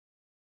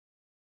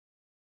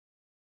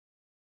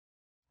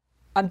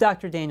I'm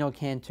Dr. Daniel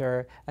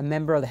Kantor, a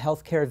member of the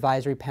Healthcare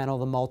Advisory Panel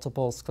of the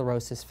Multiple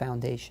Sclerosis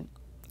Foundation.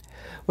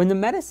 When the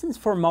medicines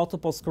for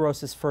multiple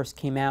sclerosis first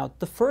came out,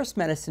 the first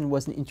medicine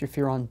was an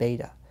interferon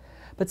beta.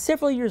 But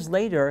several years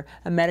later,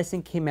 a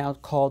medicine came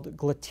out called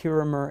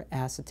Glatiramer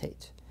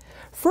Acetate.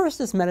 First,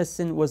 this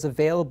medicine was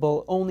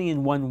available only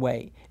in one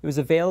way. It was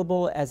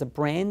available as a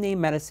brand name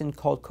medicine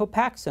called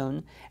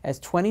Copaxone as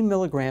 20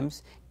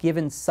 milligrams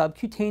given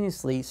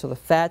subcutaneously, so the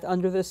fat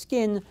under the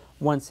skin,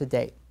 once a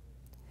day.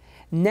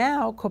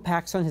 Now,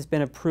 Copaxone has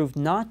been approved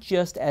not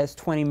just as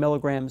 20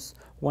 milligrams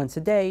once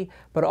a day,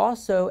 but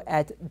also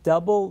at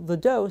double the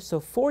dose, so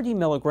 40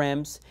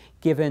 milligrams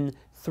given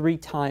 3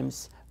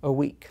 times a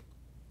week.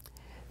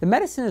 The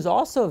medicine is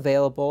also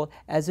available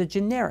as a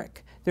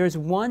generic. There is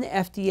one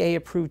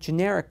FDA-approved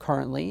generic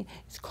currently.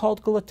 It's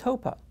called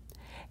Glatopa,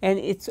 and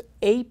it's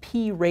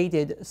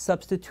AP-rated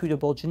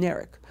substitutable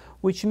generic,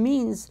 which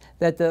means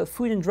that the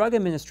Food and Drug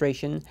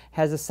Administration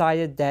has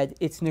decided that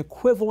it's an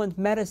equivalent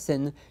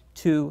medicine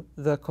to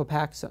the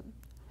Copaxone.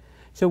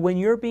 So when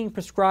you're being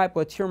prescribed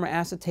Glatiramer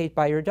acetate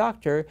by your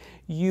doctor,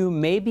 you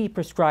may be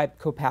prescribed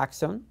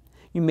Copaxone,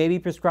 you may be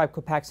prescribed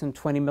Copaxone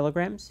 20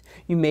 milligrams,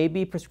 you may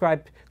be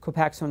prescribed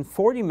Copaxone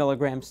 40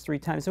 milligrams 3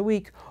 times a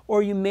week,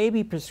 or you may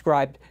be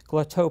prescribed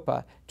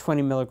Glatopa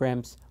 20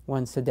 milligrams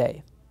once a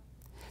day.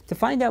 To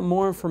find out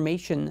more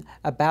information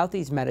about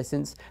these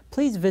medicines,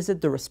 please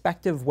visit the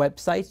respective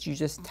websites. You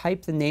just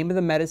type the name of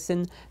the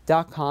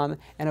medicine.com,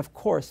 and of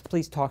course,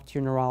 please talk to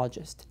your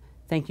neurologist.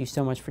 Thank you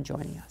so much for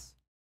joining us.